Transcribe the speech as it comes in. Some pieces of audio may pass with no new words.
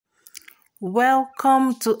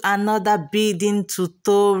Welcome to another beading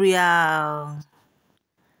tutorial. I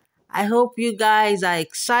hope you guys are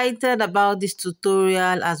excited about this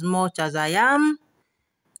tutorial as much as I am.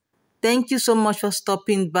 Thank you so much for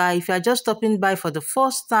stopping by. If you are just stopping by for the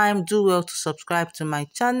first time, do well to subscribe to my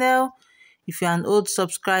channel. If you're an old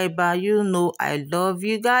subscriber, you know I love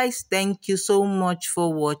you guys. Thank you so much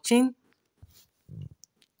for watching.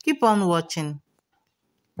 Keep on watching.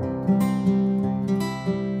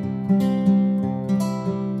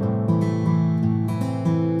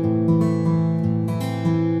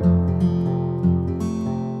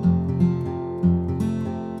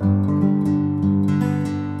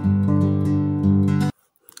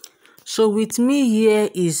 So with me here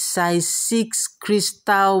is size 6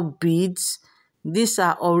 crystal beads. These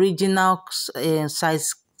are original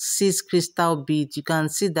size 6 crystal beads. You can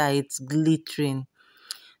see that it's glittering.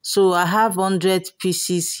 So I have 100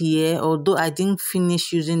 pieces here, although I didn't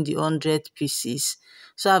finish using the 100 pieces.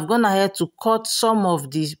 So I've gone ahead to cut some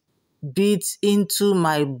of the beads into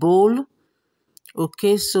my bowl.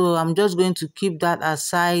 Okay, so I'm just going to keep that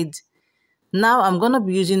aside. Now I'm going to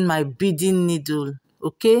be using my beading needle.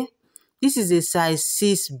 Okay, this is a size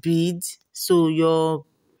 6 bead, so your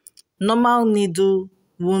normal needle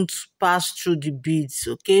won't pass through the beads.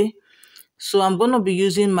 Okay, so I'm going to be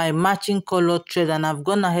using my matching color thread, and I've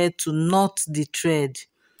gone ahead to knot the thread.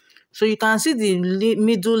 So you can see the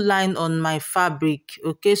middle line on my fabric.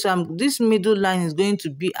 Okay, so this middle line is going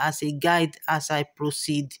to be as a guide as I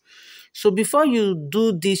proceed. So before you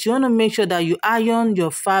do this, you want to make sure that you iron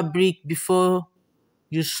your fabric before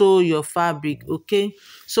you sew your fabric. Okay,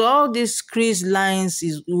 so all these crease lines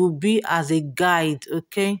will be as a guide.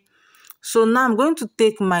 Okay, so now I'm going to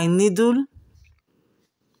take my needle.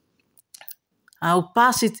 I'll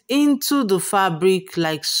pass it into the fabric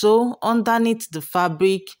like so, underneath the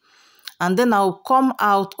fabric, and then I'll come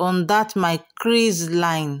out on that my crease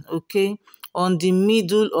line. Okay, on the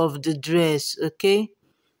middle of the dress. Okay,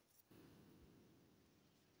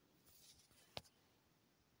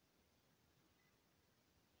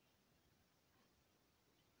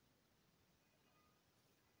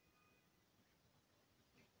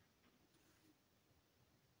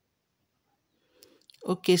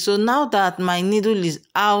 okay, so now that my needle is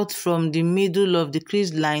out from the middle of the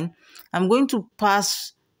crease line, I'm going to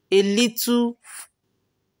pass a little.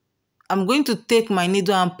 I'm going to take my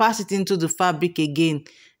needle and pass it into the fabric again,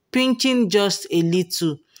 pinching just a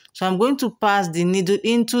little. So I'm going to pass the needle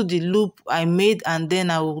into the loop I made, and then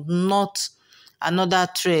I will knot another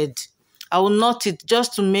thread. I will knot it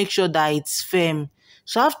just to make sure that it's firm.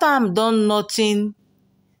 So after I'm done knotting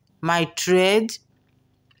my thread,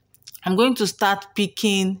 I'm going to start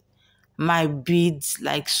picking my beads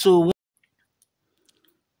like so.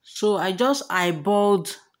 So I just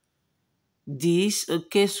eyeballed this.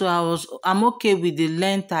 Okay, so I'm okay with the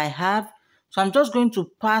length I have. So I'm just going to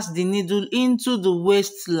pass the needle into the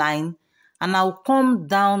waistline, and I'll come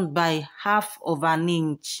down by half of an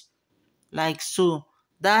inch like so.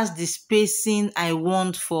 That's the spacing I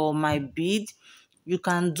want for my bead. You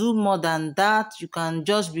can do more than that. You can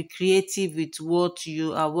just be creative with what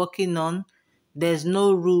you are working on. There's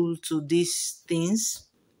no rule to these things.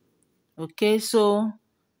 Okay, so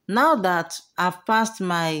now that I've passed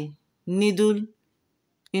my needle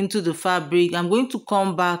into the fabric, I'm going to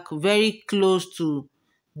come back very close to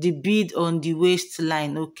the bead on the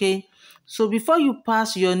waistline. Okay, so before you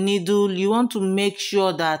pass your needle, you want to make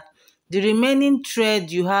sure that the remaining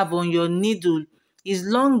thread you have on your needle is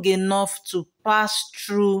long enough to pass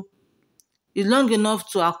through, is long enough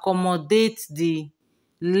to accommodate the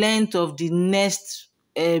length of the next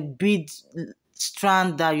bead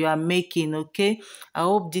strand that you are making. Okay, I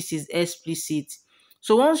hope this is explicit.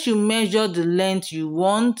 So once you measure the length you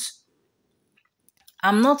want,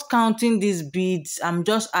 I'm not counting these beads, I'm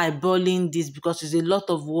just eyeballing this because it's a lot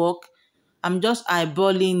of work. I'm just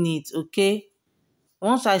eyeballing it. Okay,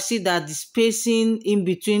 once I see that the spacing in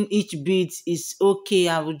between each bead is okay,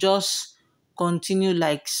 I will just continue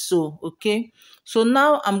like so. Okay, so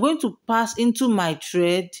now I'm going to pass into my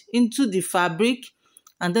thread into the fabric,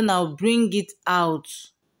 and then I'll bring it out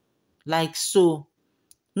like so.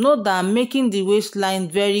 Note that I'm making the waistline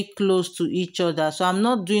very close to each other, so I'm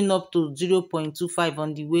not doing up to 0.25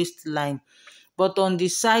 on the waistline, but on the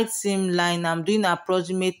side seam line I'm doing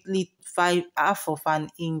approximately half of an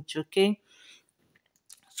inch. Okay,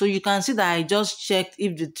 so you can see that I just checked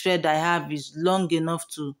if the thread I have is long enough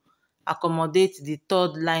to accommodate the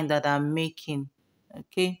third line that I'm making.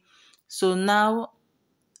 Okay, so now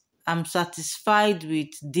I'm satisfied with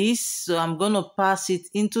this, so I'm going to pass it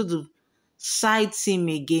into the side seam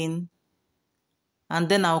again, and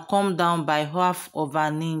then I'll come down by half of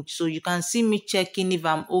an inch. So you can see me checking if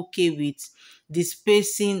I'm okay with the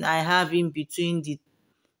spacing I have in between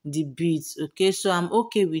the beads. Okay, so I'm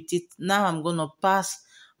okay with it. Now I'm gonna pass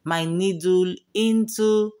my needle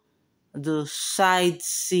into the side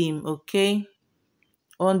seam, okay,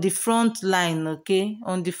 on the front line, okay,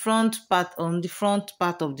 on the front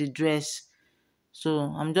part of the dress. So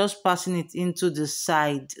I'm just passing it into the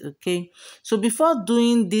side, okay. So before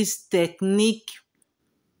doing this technique,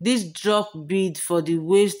 this drop bead for the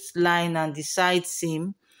waistline and the side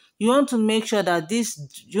seam, you want to make sure that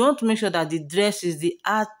the dress is the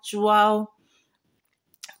actual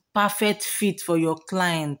perfect fit for your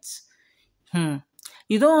client.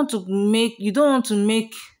 You don't want to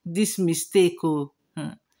make this mistake,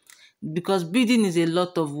 because beading is a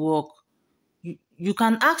lot of work. You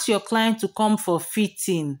can ask your client to come for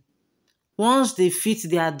fitting. Once they fit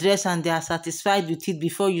their dress and they are satisfied with it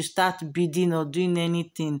before you start beading or doing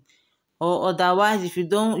anything. Or otherwise, if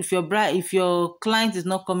your client is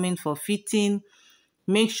not coming for fitting,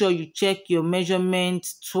 make sure you check your measurement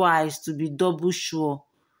twice to be double sure.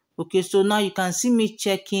 Okay, so now you can see me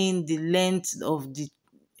checking the length of the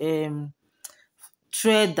um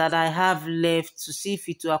thread that I have left to see if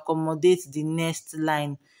it will accommodate the next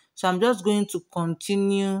line. So I'm just going to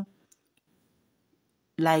continue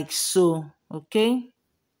like so, okay.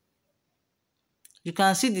 You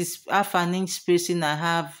can see this half an inch spacing I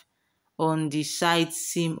have on the side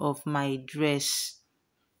seam of my dress.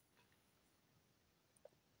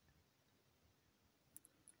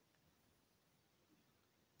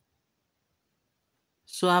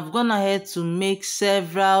 So I've gone ahead to make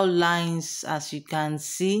several lines. As you can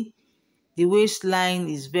see, the waistline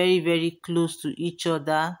is very, very close to each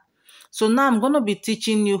other. So now I'm going to be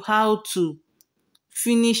teaching you how to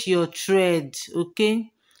finish your thread,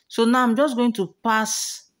 okay. So now I'm just going to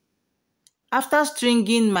pass, after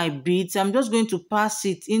stringing my beads, I'm just going to pass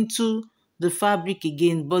it into the fabric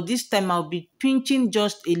again, but this time I'll be pinching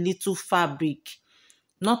just a little fabric,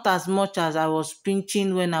 not as much as I was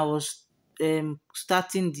pinching when I was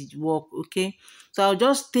starting the work, okay. So I'll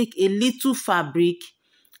just take a little fabric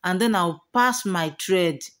and then I'll pass my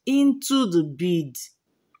thread into the bead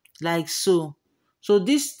like so. So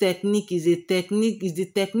this technique is the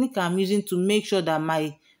technique I'm using to make sure that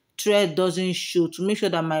my thread doesn't show, to make sure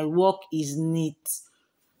that my work is neat.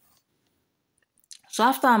 So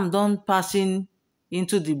after I'm done passing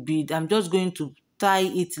into the bead, I'm just going to tie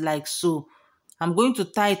it like so. I'm going to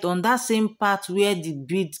tie it on that same part where the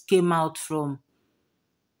bead came out from.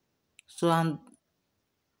 So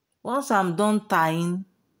once I'm done tying,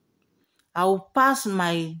 I will pass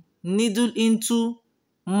my needle into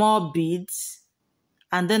more beads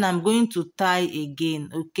and then I'm going to tie again,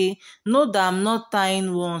 okay. Note that I'm not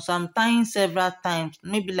tying once, I'm tying several times,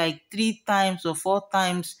 maybe like 3 times or 4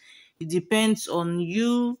 times. It depends on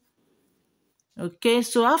you. Okay,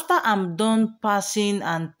 so after I'm done passing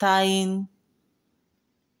and tying,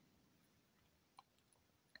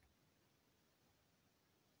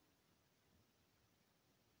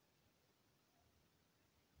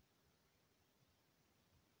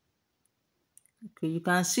 okay, you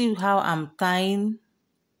can see how I'm tying.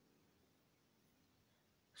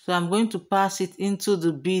 So I'm going to pass it into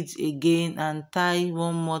the beads again and tie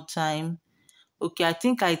one more time. Okay, I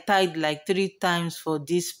think I tied like 3 times for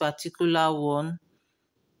this particular one.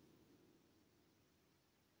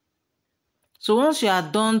 So once you are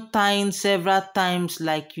done tying several times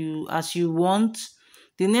as you want,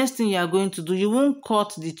 the next thing you are going to do, you won't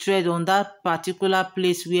cut the thread on that particular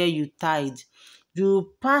place where you tied.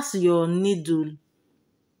 You pass your needle,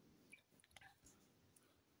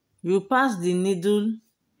 you pass the needle,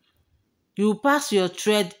 you pass your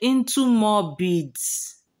thread into more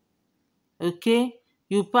beads. Okay,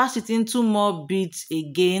 you pass it into more beads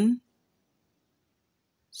again.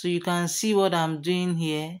 So you can see what I'm doing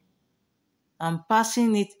here. I'm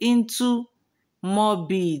passing it into more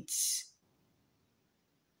beads.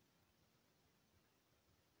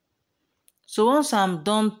 So once I'm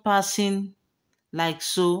done passing like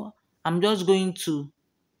so, I'm just going to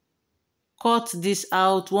cut this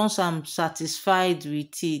out once I'm satisfied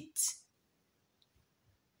with it.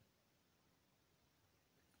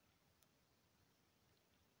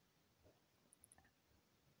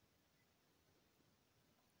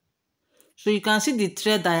 So you can see the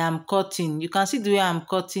thread I am cutting. You can see the way I'm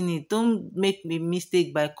cutting it. Don't make a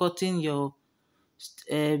mistake by cutting your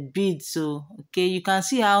bead. So okay, you can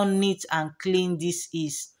see how neat and clean this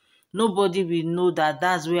is. Nobody will know that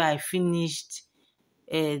that's where I finished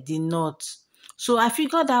the knot. So I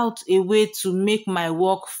figured out a way to make my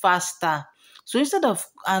work faster. So instead of,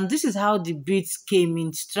 and this is how the beads came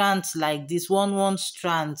in strands like this, one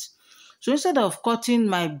strands. So instead of cutting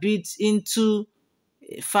my beads into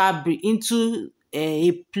fabric, into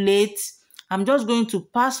a plate, I'm just going to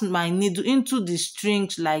pass my needle into the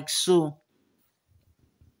strings like so.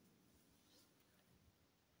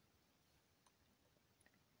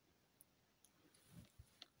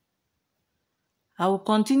 I will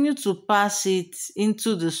continue to pass it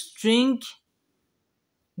into the string.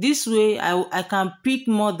 This way, I can pick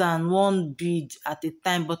more than one bead at a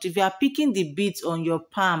time. But if you are picking the beads on your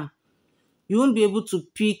palm, you won't be able to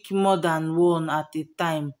pick more than one at a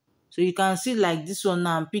time. So you can see like this one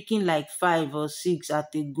now, I'm picking like 5 or 6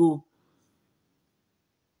 at a go.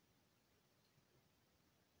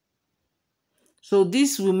 So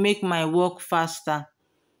this will make my work faster.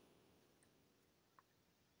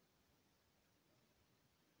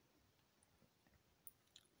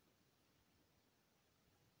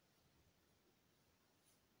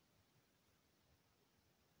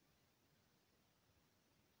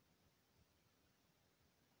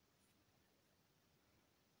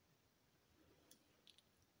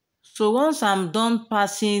 So once I'm done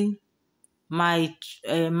passing my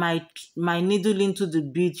my needle into the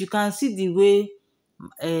bead, you can see the way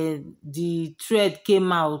the thread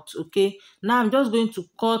came out. Okay, now I'm just going to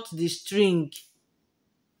cut the string.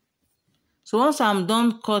 So once I'm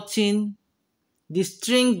done cutting the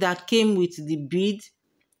string that came with the bead,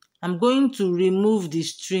 I'm going to remove the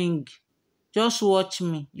string. Just watch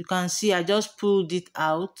me. You can see I just pulled it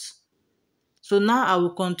out. So now I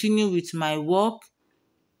will continue with my work.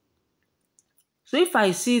 So if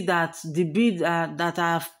I see that the bead that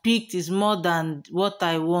I have picked is more than what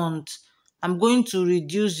I want, I'm going to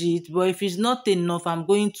reduce it. But if it's not enough, I'm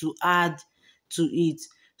going to add to it.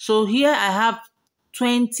 So here I have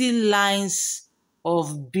 20 lines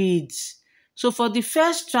of beads. So for the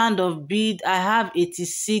first strand of bead, I have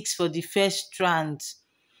 86 for the first strand.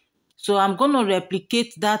 So I'm going to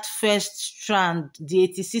replicate that first strand, the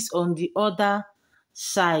 86, on the other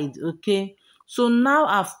side, okay? So now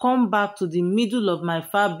I've come back to the middle of my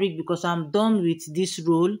fabric because I'm done with this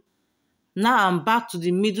roll. Now I'm back to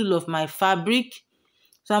the middle of my fabric.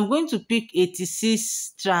 So I'm going to pick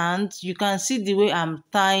 86 strands. You can see the way I'm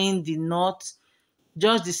tying the knot,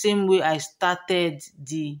 just the same way I started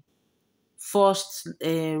the first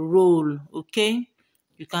roll, okay?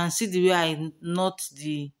 You can see the way I knot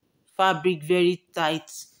the fabric very tight.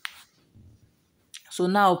 So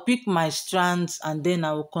now I'll pick my strands and then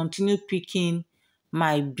I will continue picking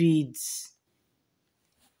my beads.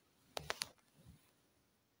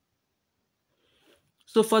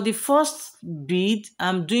 So for the first bead,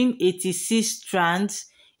 I'm doing 86 strands.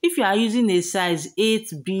 If you are using a size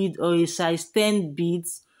 8 bead or a size 10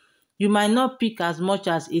 beads, you might not pick as much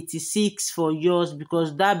as 86 for yours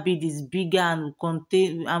because that bead is bigger and will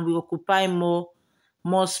contain and will occupy more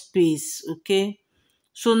space, okay?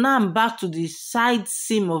 So now I'm back to the side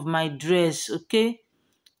seam of my dress, okay?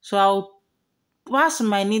 So I'll pass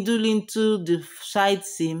my needle into the side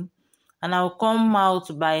seam and I'll come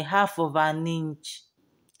out by half of an inch,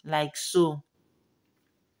 like so.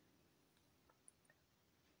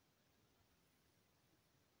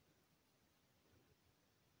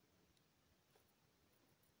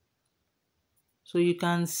 So you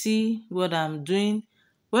can see what I'm doing.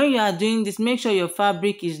 When you are doing this, make sure your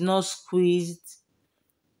fabric is not squeezed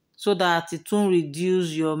so that it won't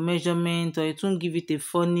reduce your measurement or it won't give it a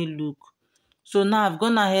funny look. So now I've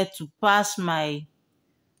gone ahead to pass my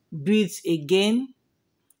beads again.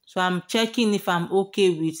 So I'm checking if I'm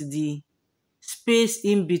okay with the space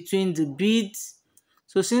in between the beads.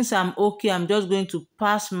 So since I'm okay, I'm just going to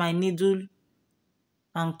pass my needle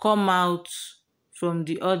and come out from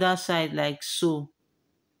the other side like so.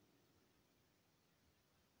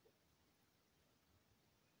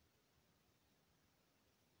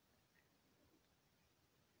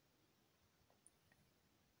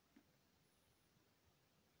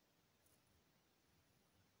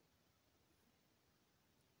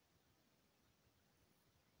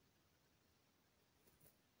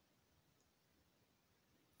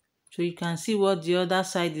 So you can see what the other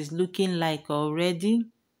side is looking like already.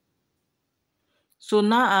 So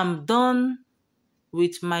now I'm done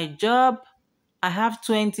with my job. I have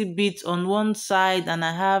 20 beads on one side and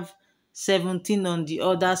I have 17 on the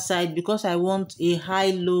other side because I want a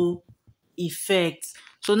high-low effect.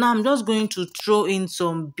 So now I'm just going to throw in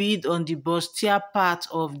some bead on the bustier part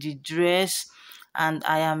of the dress and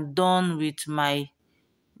I am done with my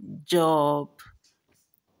job.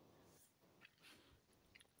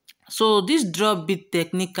 So this drop bead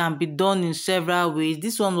technique can be done in several ways.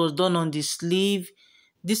 This one was done on the sleeve.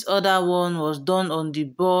 This other one was done on the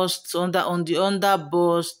bust, on the under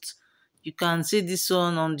bust. You can see this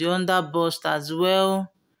one on the under bust as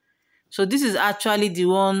well. So this is actually the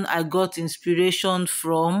one I got inspiration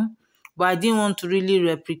from, but I didn't want to really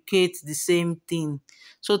replicate the same thing.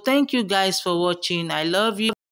 So thank you guys for watching. I love you.